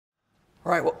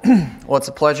All right, well, it's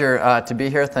a pleasure to be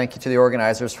here. Thank you to the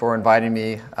organizers for inviting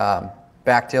me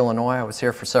back to Illinois. I was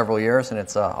here for several years, and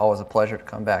it's always a pleasure to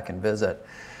come back and visit.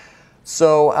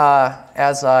 So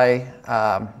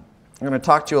I'm going to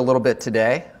talk to you a little bit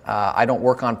today. I don't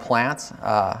work on plants,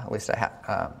 at least I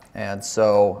have, and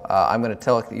so I'm going to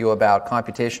tell you about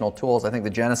computational tools. I think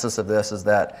the genesis of this is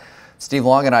that Steve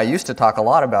Long and I used to talk a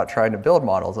lot about trying to build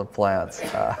models of plants.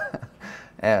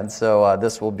 And so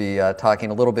this will be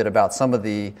talking a little bit about some of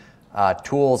the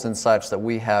tools and such that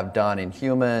we have done in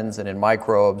humans and in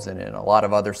microbes and in a lot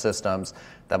of other systems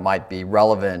that might be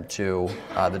relevant to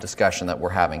the discussion that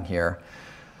we're having here.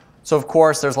 So of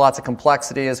course there's lots of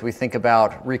complexity as we think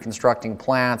about reconstructing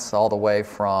plants, all the way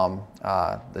from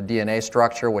the DNA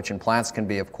structure, which in plants can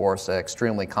be of course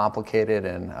extremely complicated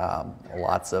and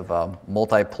lots of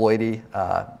multiploidy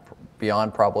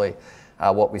beyond probably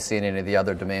what we see in any of the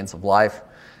other domains of life.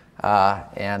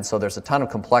 And so there's a ton of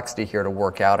complexity here to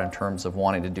work out in terms of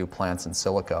wanting to do plants in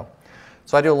silico.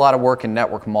 So I do a lot of work in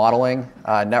network modeling.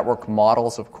 Network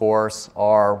models, of course,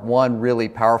 are one really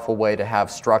powerful way to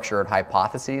have structured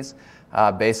hypotheses.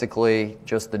 Basically,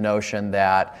 just the notion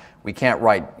that we can't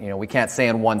we can't say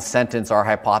in one sentence our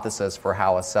hypothesis for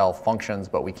how a cell functions,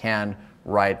 but we can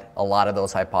write a lot of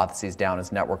those hypotheses down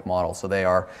as network models. So they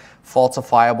are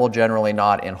falsifiable, generally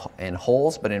not in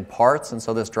wholes, but in parts, and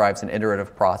so this drives an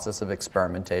iterative process of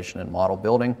experimentation and model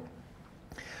building.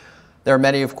 There are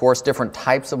many, of course, different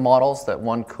types of models that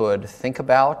one could think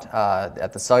about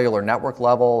at the cellular network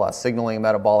level, signaling,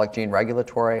 metabolic, gene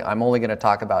regulatory. I'm only going to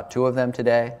talk about two of them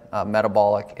today,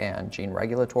 metabolic and gene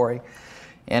regulatory.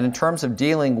 And in terms of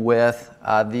dealing with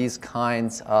these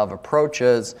kinds of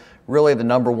approaches, really the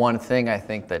number one thing I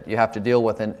think that you have to deal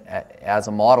with as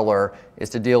a modeler is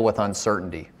to deal with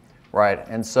uncertainty, right?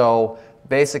 And so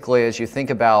basically as you think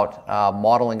about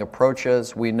modeling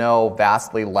approaches, we know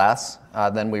vastly less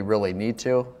than we really need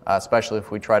to, especially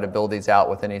if we try to build these out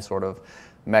with any sort of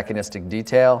mechanistic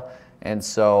detail. And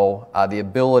so the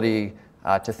ability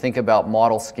to think about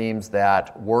model schemes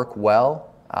that work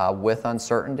well with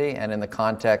uncertainty and in the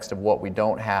context of what we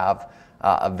don't have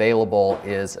available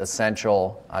is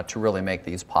essential to really make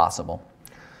these possible.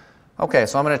 Okay,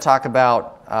 so I'm going to talk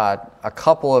about a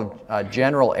couple of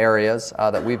general areas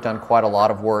that we've done quite a lot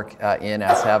of work in,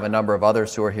 as have a number of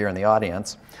others who are here in the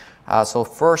audience. So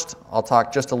first, I'll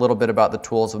talk just a little bit about the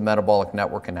tools of metabolic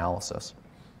network analysis.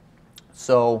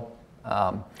 So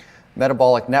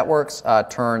metabolic networks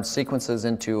turn sequences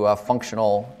into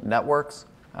functional networks.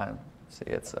 See,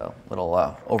 it's a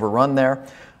little overrun there.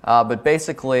 But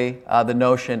basically, the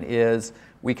notion is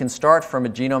we can start from a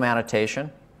genome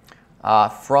annotation.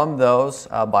 From those,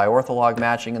 by ortholog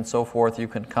matching and so forth, you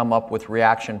can come up with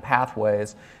reaction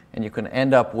pathways, and you can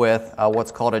end up with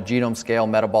what's called a genome-scale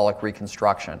metabolic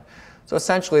reconstruction. So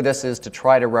essentially, this is to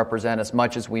try to represent as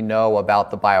much as we know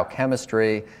about the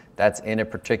biochemistry that's in a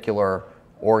particular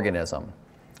organism.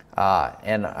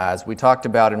 And as we talked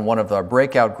about in one of the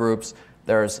breakout groups,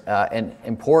 there's an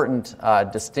important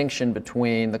distinction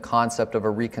between the concept of a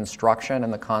reconstruction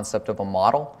and the concept of a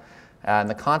model. And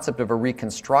the concept of a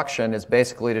reconstruction is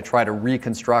basically to try to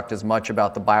reconstruct as much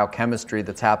about the biochemistry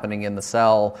that's happening in the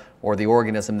cell or the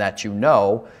organism that you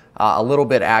know, a little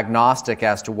bit agnostic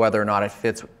as to whether or not it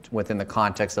fits within the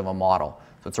context of a model.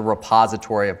 So it's a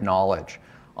repository of knowledge.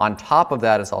 On top of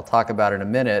that, as I'll talk about in a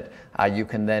minute, you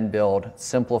can then build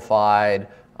simplified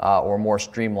or more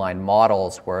streamlined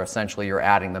models where essentially you're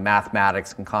adding the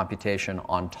mathematics and computation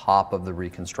on top of the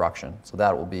reconstruction. So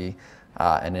that will be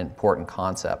an important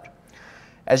concept.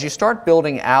 As you start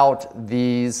building out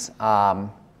these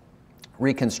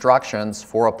reconstructions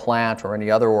for a plant or any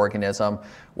other organism,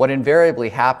 what invariably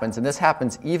happens, and this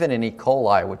happens even in E.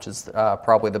 coli, which is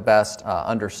probably the best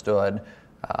understood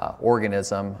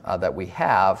organism that we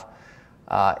have,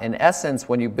 in essence,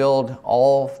 when you build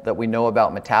all that we know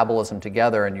about metabolism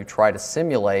together and you try to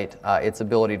simulate its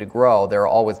ability to grow, there are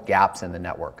always gaps in the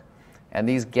network. And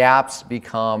these gaps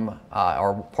become,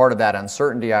 are part of that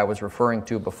uncertainty I was referring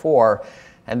to before,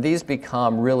 and these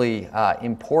become really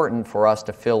important for us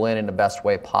to fill in the best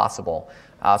way possible.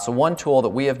 So one tool that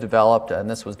we have developed, and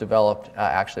this was developed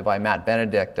actually by Matt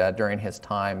Benedict during his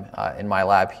time in my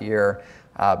lab here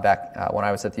back when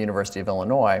I was at the University of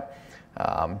Illinois.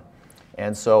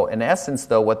 And so in essence,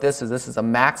 though, what this is a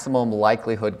maximum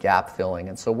likelihood gap filling.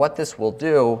 And so what this will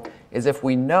do is if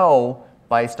we know,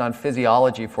 based on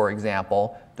physiology, for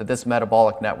example, that this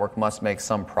metabolic network must make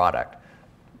some product.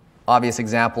 Obvious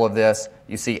example of this,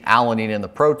 you see alanine in the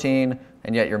protein,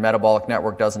 and yet your metabolic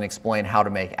network doesn't explain how to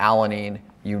make alanine.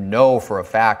 You know for a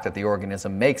fact that the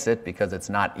organism makes it because it's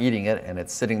not eating it and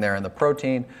it's sitting there in the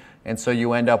protein. And so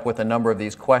you end up with a number of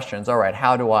these questions. All right,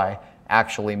 how do I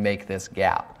actually make this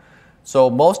gap? So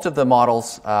most of the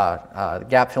models,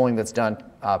 gap filling that's done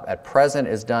at present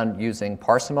is done using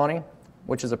parsimony,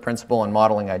 which is a principle in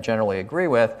modeling I generally agree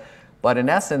with. But in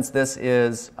essence, this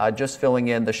is just filling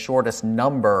in the shortest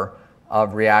number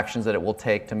of reactions that it will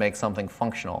take to make something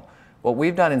functional. What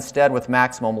we've done instead with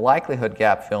maximum likelihood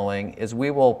gap filling is we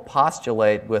will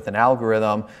postulate with an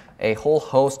algorithm a whole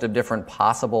host of different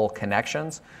possible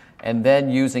connections, and then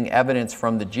using evidence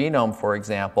from the genome, for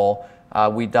example,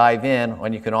 we dive in,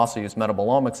 and you can also use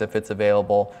metabolomics if it's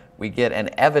available, we get an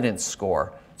evidence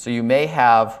score. So you may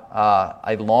have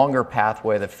a longer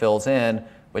pathway that fills in,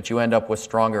 but you end up with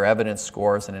stronger evidence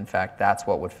scores, and in fact, that's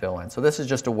what would fill in. So this is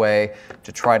just a way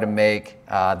to try to make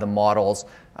the models,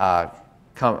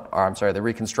 the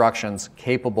reconstructions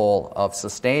capable of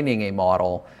sustaining a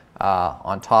model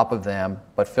on top of them,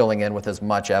 but filling in with as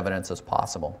much evidence as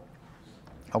possible.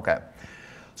 Okay,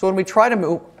 so when we try to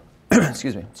move,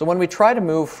 So when we try to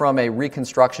move from a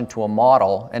reconstruction to a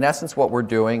model, in essence what we're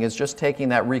doing is just taking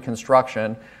that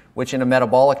reconstruction, which in a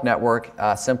metabolic network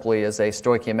simply is a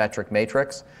stoichiometric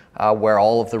matrix, where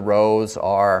all of the rows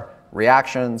are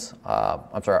reactions,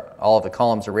 all of the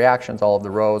columns are reactions, all of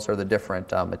the rows are the different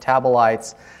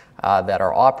metabolites that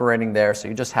are operating there, so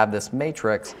you just have this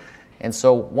matrix. And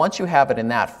so once you have it in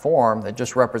that form that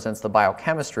just represents the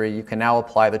biochemistry, you can now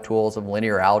apply the tools of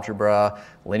linear algebra,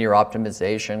 linear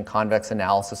optimization, convex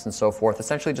analysis, and so forth,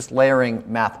 essentially just layering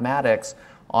mathematics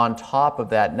on top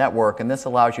of that network, and this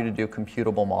allows you to do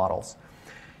computable models.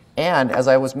 And as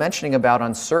I was mentioning about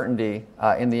uncertainty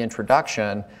in the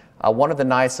introduction, one of the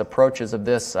nice approaches of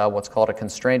this, what's called a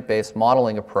constraint-based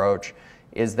modeling approach,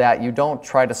 is that you don't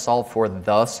try to solve for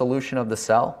the solution of the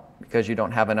cell, because you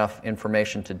don't have enough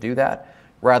information to do that.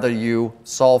 Rather, you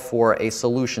solve for a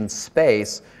solution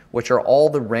space, which are all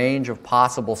the range of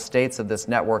possible states of this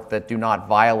network that do not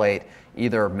violate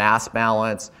either mass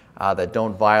balance, that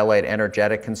don't violate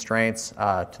energetic constraints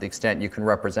to the extent you can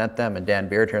represent them. And Dan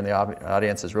Beard here in the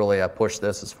audience has really pushed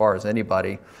this as far as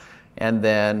anybody. And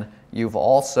then you've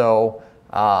also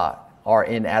are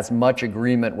in as much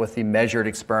agreement with the measured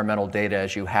experimental data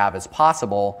as you have as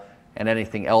possible, and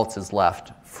anything else is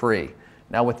left free.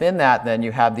 Now within that, then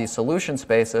you have these solution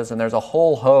spaces, and there's a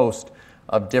whole host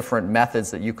of different methods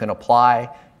that you can apply.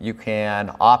 You can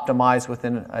optimize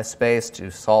within a space to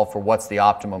solve for what's the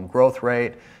optimum growth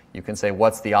rate. You can say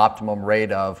what's the optimum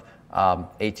rate of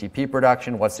ATP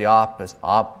production, what's the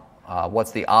optimal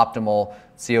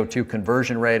CO2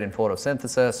 conversion rate in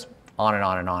photosynthesis, on and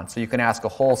on and on. So you can ask a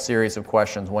whole series of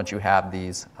questions once you have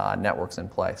these networks in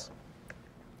place.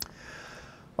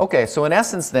 Okay, so in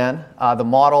essence then, the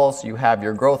models, you have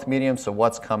your growth medium, so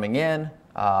what's coming in,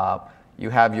 you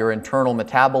have your internal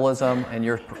metabolism, and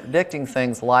you're predicting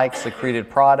things like secreted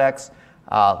products,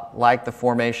 like the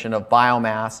formation of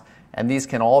biomass, and these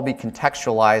can all be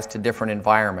contextualized to different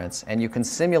environments, and you can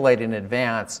simulate in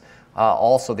advance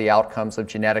also the outcomes of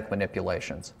genetic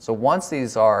manipulations. So once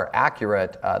these are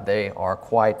accurate, they are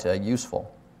quite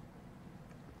useful.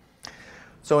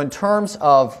 So in terms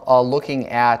of looking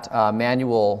at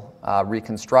manual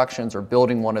reconstructions or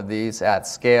building one of these at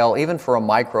scale, even for a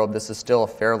microbe, this is still a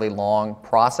fairly long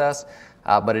process,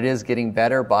 but it is getting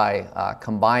better by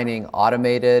combining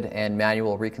automated and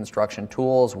manual reconstruction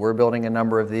tools. We're building a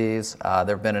number of these.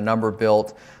 There have been a number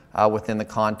built within the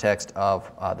context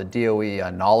of the DOE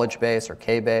knowledge base, or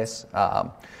K-base,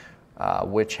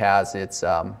 which has its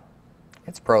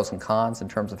pros and cons in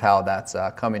terms of how that's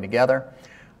coming together.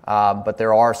 But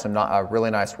there are some really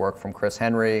nice work from Chris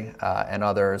Henry and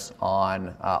others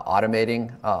on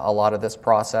automating a lot of this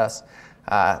process.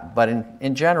 But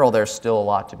in general, there's still a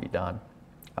lot to be done.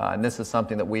 And this is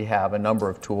something that we have a number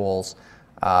of tools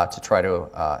to try to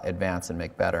advance and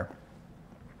make better.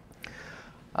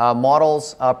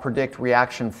 Models predict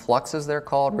reaction fluxes, they're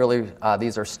called. Really,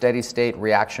 these are steady state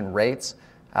reaction rates.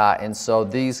 And so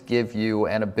these give you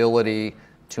an ability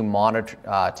to monitor,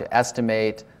 to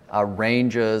estimate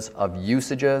ranges of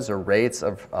usages or rates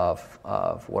of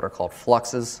what are called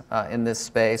fluxes in this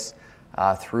space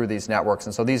through these networks.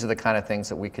 And so these are the kind of things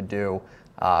that we could do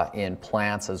in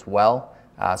plants as well,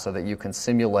 so that you can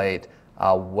simulate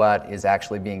what is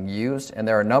actually being used. And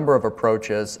there are a number of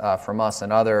approaches from us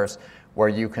and others where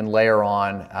you can layer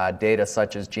on data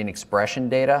such as gene expression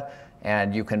data,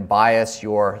 and you can bias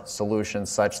your solutions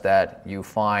such that you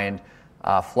find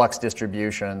flux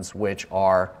distributions which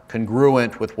are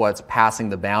congruent with what's passing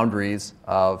the boundaries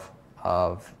of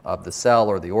of the cell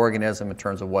or the organism in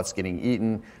terms of what's getting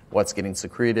eaten, what's getting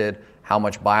secreted, how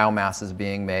much biomass is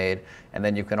being made, and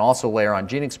then you can also layer on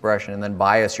gene expression and then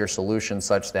bias your solution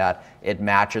such that it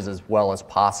matches as well as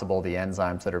possible the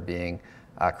enzymes that are being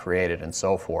created and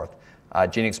so forth.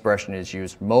 Gene expression is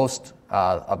used most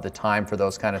of the time for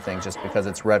those kind of things just because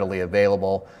it's readily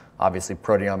available. Obviously,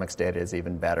 proteomics data is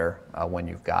even better when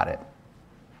you've got it.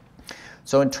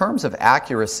 So in terms of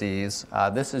accuracies,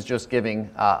 this is just giving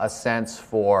a sense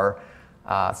for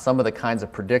some of the kinds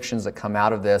of predictions that come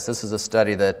out of this. This is a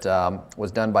study that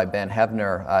was done by Ben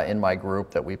Hebner in my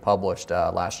group that we published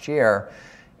last year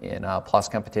in PLOS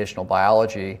Computational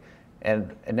Biology.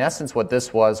 And in essence, what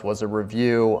this was a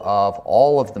review of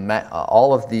all of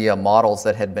the models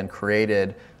that had been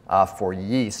created for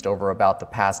yeast over about the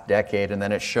past decade, and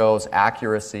then it shows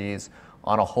accuracies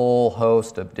on a whole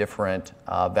host of different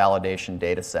validation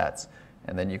data sets.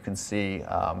 And then you can see,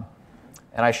 and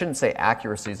I shouldn't say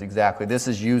accuracies exactly, this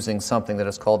is using something that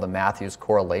is called the Matthews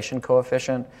correlation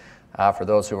coefficient, for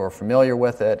those who are familiar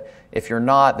with it. If you're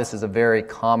not, this is a very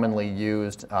commonly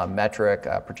used metric,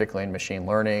 particularly in machine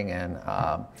learning and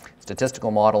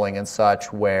statistical modeling and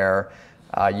such, where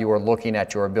you are looking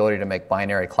at your ability to make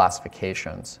binary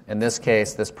classifications. In this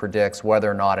case, this predicts whether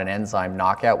or not an enzyme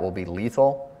knockout will be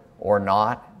lethal or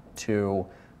not to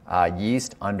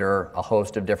yeast under a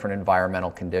host of different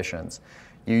environmental conditions.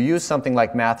 You use something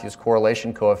like Matthews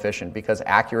correlation coefficient because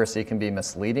accuracy can be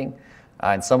misleading.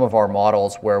 In some of our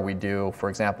models where we do, for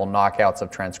example, knockouts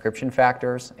of transcription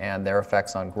factors and their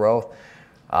effects on growth,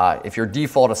 if your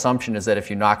default assumption is that if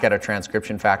you knock out a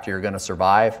transcription factor, you're going to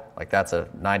survive, like that's a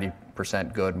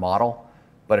 90% good model.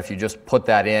 But if you just put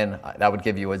that in, that would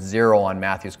give you a 0 on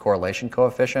Matthews correlation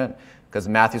coefficient, because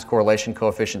Matthews correlation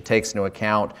coefficient takes into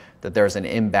account that there's an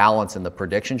imbalance in the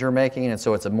predictions you're making, and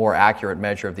so it's a more accurate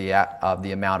measure of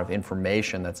the amount of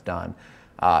information that's done.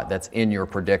 That's in your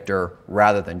predictor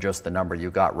rather than just the number you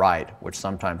got right, which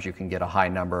sometimes you can get a high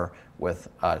number with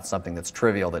something that's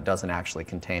trivial that doesn't actually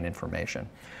contain information.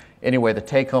 Anyway, the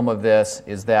take home of this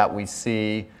is that we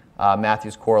see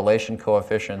Matthews correlation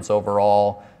coefficients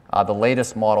overall. The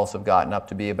latest models have gotten up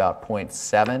to be about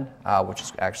 0.7, which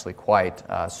is actually quite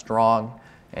strong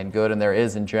and good, and there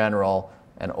is in general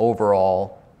an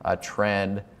overall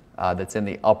trend that's in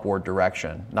the upward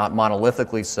direction, not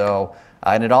monolithically so.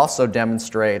 And it also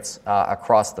demonstrates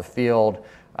across the field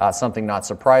something not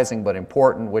surprising but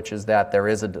important, which is that there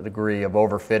is a degree of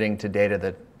overfitting to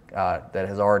data that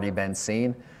has already been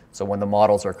seen. So when the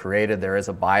models are created, there is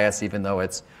a bias, even though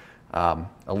it's a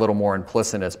little more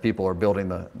implicit as people are building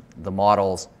the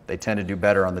models. They tend to do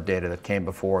better on the data that came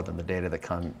before than the data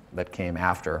that came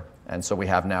after. And so we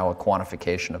have now a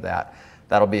quantification of that.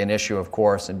 That'll be an issue, of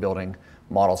course, in building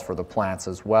models for the plants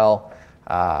as well,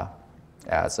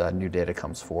 as new data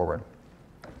comes forward.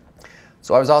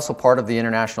 So I was also part of the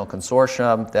international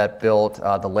consortium that built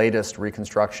the latest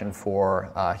reconstruction for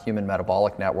human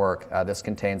metabolic network. This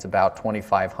contains about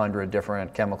 2,500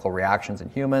 different chemical reactions in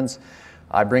humans.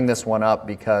 I bring this one up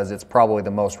because it's probably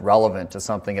the most relevant to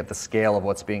something at the scale of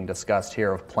what's being discussed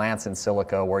here of plants in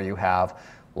silico, where you have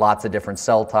lots of different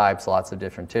cell types, lots of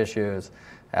different tissues,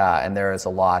 and there is a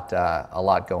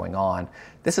lot going on.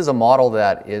 This is a model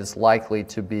that is likely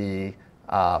to be,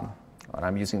 and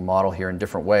I'm using model here in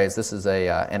different ways. This is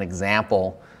an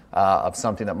example of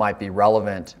something that might be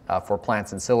relevant for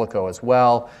plants in silico as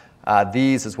well.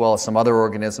 These, as well as some other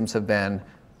organisms, have been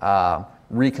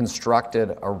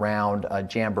reconstructed around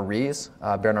jamborees.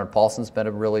 Bernard Paulson's been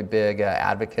a really big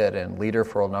advocate and leader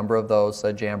for a number of those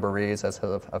jamborees, as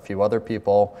have a few other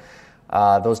people.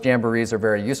 Those jamborees are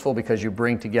very useful because you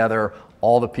bring together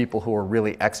all the people who are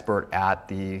really expert at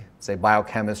the, say,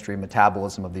 biochemistry,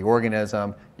 metabolism of the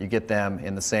organism. You get them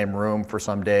in the same room for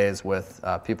some days with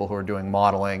people who are doing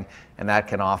modeling, and that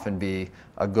can often be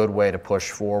a good way to push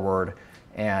forward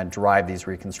and drive these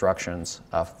reconstructions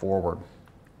forward.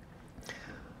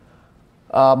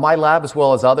 My lab, as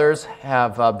well as others,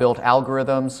 have built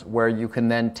algorithms where you can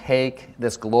then take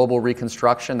this global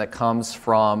reconstruction that comes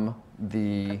from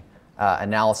the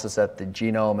analysis at the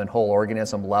genome and whole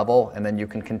organism level, and then you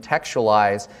can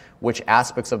contextualize which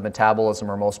aspects of metabolism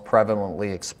are most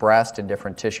prevalently expressed in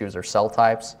different tissues or cell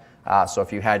types. So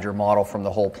if you had your model from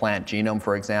the whole plant genome,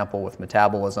 for example, with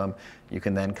metabolism, you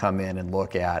can then come in and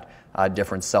look at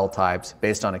different cell types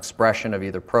based on expression of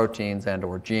either proteins and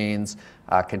or genes,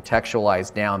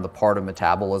 contextualize down the part of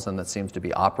metabolism that seems to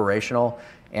be operational,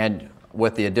 and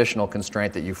with the additional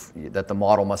constraint that the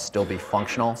model must still be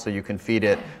functional. So you can feed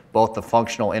it both the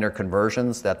functional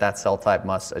interconversions that cell type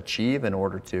must achieve in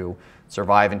order to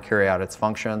survive and carry out its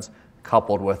functions,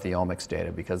 coupled with the omics data,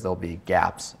 because there'll be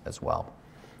gaps as well.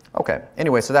 Okay,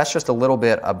 anyway, so that's just a little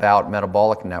bit about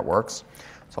metabolic networks.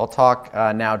 So I'll talk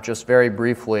now just very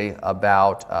briefly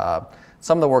about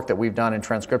some of the work that we've done in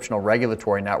transcriptional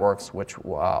regulatory networks, which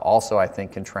also I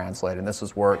think can translate. And this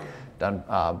is work done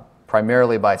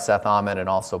primarily by Seth Ahmed and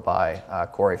also by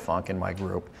Corey Funk in my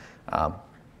group,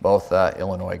 both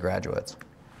Illinois graduates.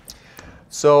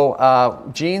 So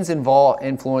genes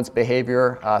influence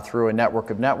behavior through a network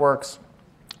of networks.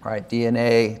 Right,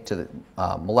 DNA to the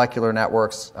molecular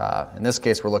networks. In this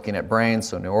case, we're looking at brains,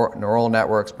 so neural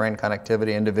networks, brain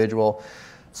connectivity, individual,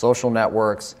 social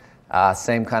networks.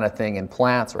 Same kind of thing in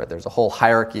plants, right? There's a whole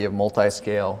hierarchy of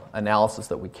multi-scale analysis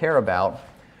that we care about.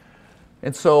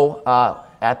 And so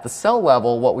at the cell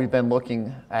level, what we've been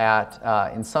looking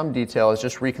at in some detail is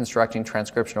just reconstructing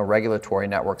transcriptional regulatory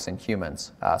networks in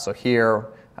humans. So here,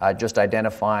 just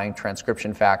identifying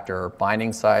transcription factor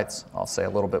binding sites. I'll say a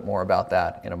little bit more about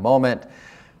that in a moment.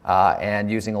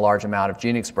 And using a large amount of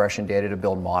gene expression data to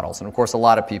build models. And of course, a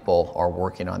lot of people are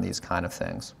working on these kind of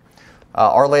things.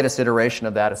 Our latest iteration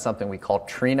of that is something we call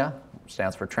TRINA, which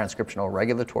stands for Transcriptional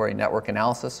Regulatory Network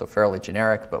Analysis, so fairly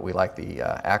generic, but we like the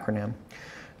acronym.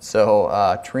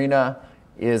 So TRINA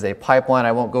is a pipeline.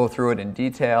 I won't go through it in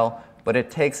detail, but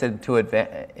it takes into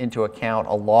account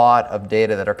a lot of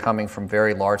data that are coming from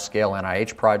very large-scale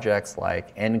NIH projects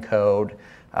like ENCODE,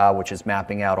 which is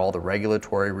mapping out all the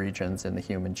regulatory regions in the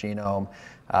human genome.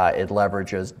 It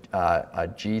leverages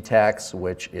GTEx,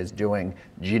 which is doing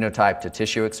genotype to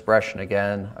tissue expression,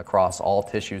 again, across all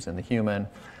tissues in the human.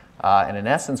 And in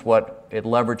essence, what it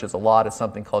leverages a lot is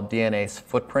something called DNA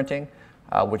footprinting,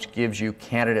 which gives you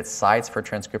candidate sites for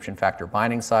transcription factor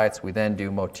binding sites. We then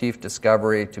do motif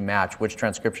discovery to match which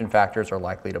transcription factors are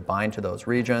likely to bind to those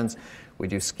regions. We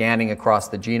do scanning across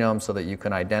the genome so that you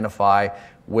can identify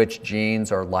which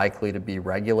genes are likely to be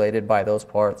regulated by those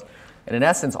parts. And in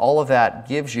essence, all of that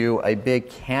gives you a big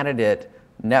candidate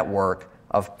network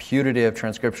of putative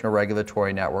transcriptional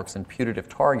regulatory networks and putative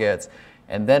targets.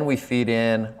 And then we feed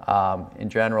in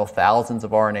general, thousands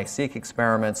of RNA-seq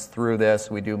experiments through this.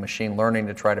 We do machine learning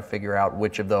to try to figure out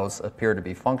which of those appear to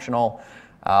be functional.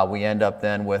 We end up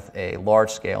then with a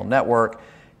large-scale network.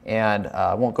 And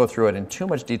I won't go through it in too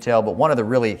much detail, but one of the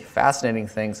really fascinating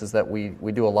things is that we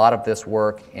do a lot of this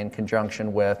work in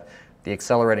conjunction with the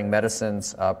Accelerating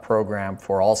Medicines program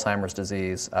for Alzheimer's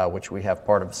disease, which we have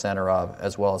part of the center of,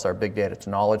 as well as our Big Data to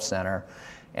Knowledge Center.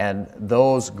 And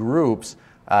those groups,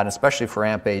 and especially for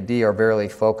AMP-AD, are very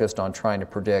focused on trying to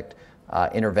predict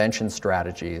intervention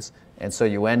strategies. And so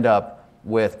you end up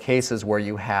with cases where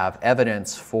you have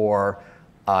evidence for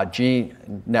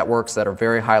gene networks that are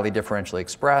very highly differentially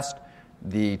expressed,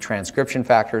 the transcription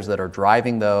factors that are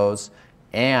driving those,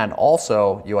 and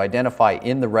also you identify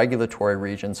in the regulatory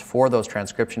regions for those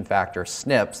transcription factor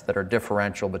SNPs that are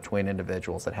differential between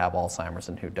individuals that have Alzheimer's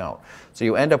and who don't. So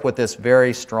you end up with this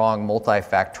very strong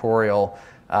multifactorial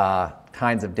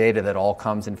kinds of data that all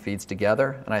comes and feeds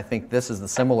together. And I think this is the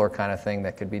similar kind of thing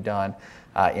that could be done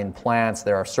in plants.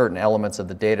 There are certain elements of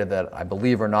the data that I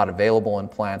believe are not available in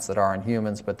plants that are in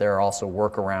humans, but there are also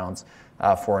workarounds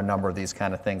for a number of these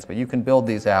kind of things. But you can build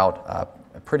these out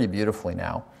pretty beautifully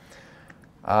now.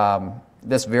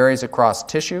 This varies across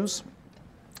tissues.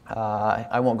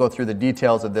 I won't go through the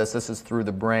details of this. This is through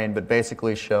the brain, but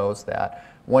basically shows that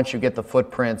once you get the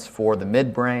footprints for the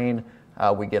midbrain,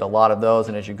 we get a lot of those,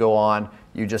 and as you go on,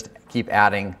 you just keep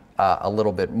adding a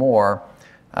little bit more.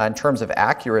 In terms of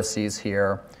accuracies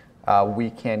here, we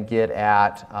can get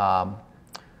at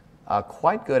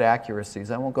quite good accuracies.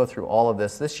 I won't go through all of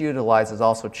this. This utilizes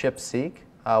also ChIP-seq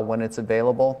when it's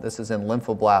available. This is in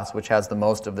lymphoblasts, which has the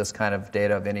most of this kind of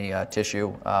data of any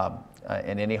tissue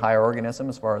in any higher organism,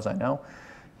 as far as I know.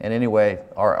 And anyway,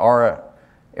 our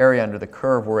area under the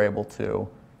curve, we're able to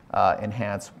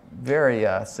enhance very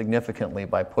significantly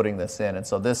by putting this in. And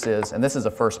so this is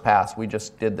a first pass. We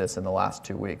just did this in the last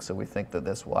 2 weeks, so we think that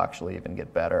this will actually even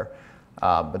get better.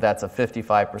 But that's a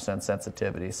 55%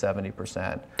 sensitivity,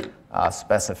 70%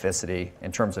 specificity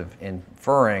in terms of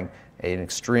inferring an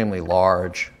extremely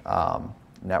large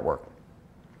network.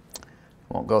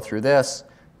 Won't go through this.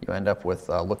 You end up with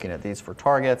looking at these for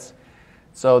targets.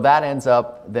 So that ends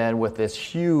up then with this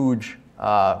huge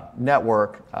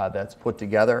network that's put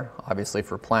together. Obviously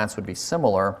for plants would be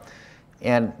similar.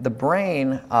 And the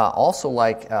brain, also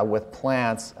like with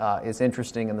plants, is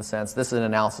interesting in the sense, this is an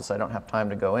analysis I don't have time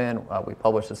to go in. We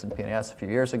published this in PNAS a few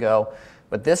years ago.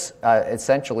 But this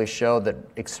essentially showed that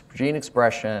gene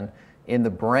expression in the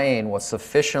brain was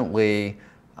sufficiently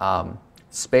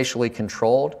spatially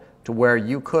controlled to where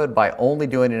you could, by only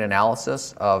doing an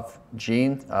analysis of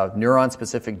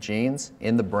neuron-specific genes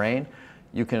in the brain,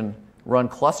 you can run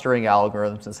clustering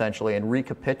algorithms essentially and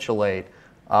recapitulate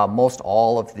most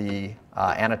all of the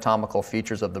anatomical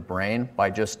features of the brain by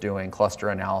just doing cluster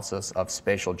analysis of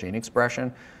spatial gene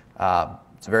expression.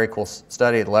 It's a very cool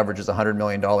study. It leverages a $100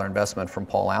 million investment from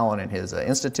Paul Allen and his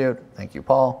institute. Thank you,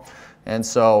 Paul. And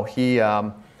so he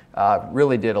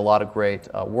really did a lot of great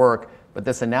work. But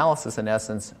this analysis, in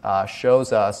essence,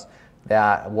 shows us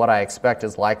that what I expect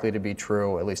is likely to be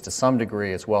true, at least to some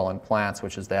degree as well in plants,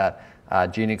 which is that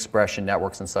gene expression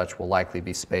networks and such will likely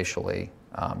be spatially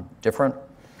different.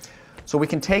 So we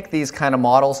can take these kind of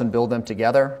models and build them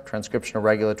together, transcriptional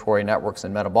regulatory networks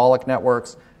and metabolic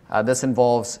networks. This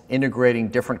involves integrating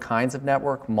different kinds of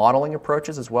network modeling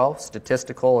approaches as well,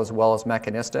 statistical as well as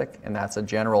mechanistic, and that's a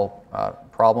general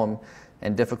problem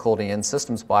and difficulty in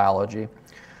systems biology.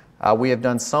 We have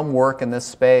done some work in this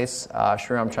space.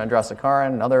 Shriram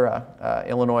Chandrasekaran, another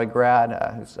Illinois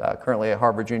grad who's currently a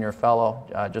Harvard Junior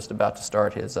Fellow, just about to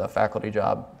start his faculty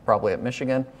job probably at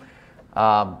Michigan.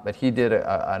 But he did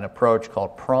an approach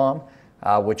called PROM,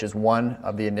 which is one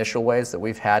of the initial ways that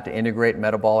we've had to integrate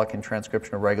metabolic and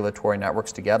transcriptional regulatory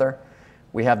networks together.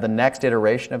 We have the next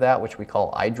iteration of that, which we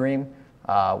call iDream,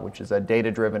 which is a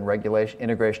data-driven regulation,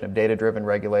 integration of data-driven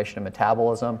regulation and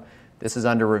metabolism. This is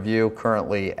under review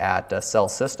currently at Cell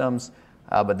Systems,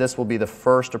 but this will be the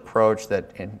first approach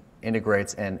that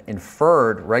integrates an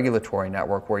inferred regulatory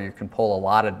network where you can pull a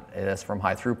lot of this from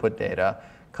high-throughput data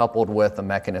coupled with a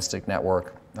mechanistic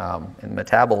network in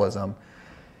metabolism.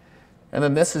 And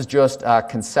then this is just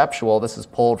conceptual. This is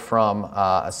pulled from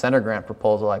a center grant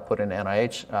proposal I put in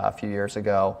NIH a few years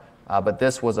ago. But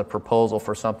this was a proposal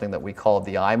for something that we called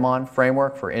the IMON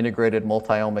framework for integrated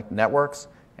multi-omic networks.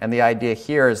 And the idea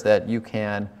here is that you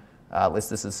can, at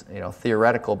least this is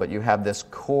theoretical, but you have this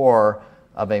core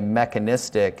of a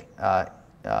mechanistic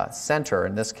center,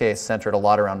 in this case centered a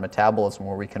lot around metabolism,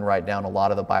 where we can write down a lot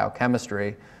of the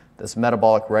biochemistry. This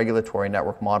metabolic regulatory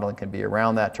network modeling can be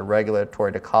around that to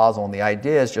regulatory to causal. And the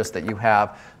idea is just that you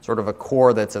have sort of a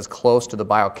core that's as close to the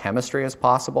biochemistry as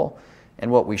possible.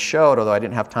 And what we showed, although I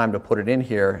didn't have time to put it in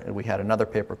here, and we had another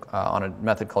paper on a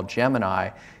method called Gemini,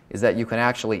 is that you can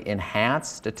actually enhance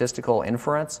statistical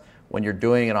inference when you're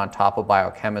doing it on top of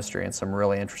biochemistry in some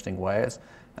really interesting ways.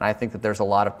 And I think that there's a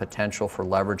lot of potential for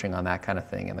leveraging on that kind of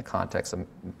thing in the context of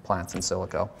plants in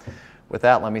silico. With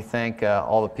that, let me thank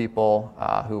all the people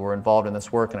who were involved in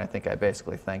this work, and I think I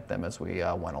basically thanked them as we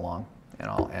went along. And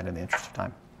I'll end in the interest of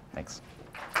time. Thanks.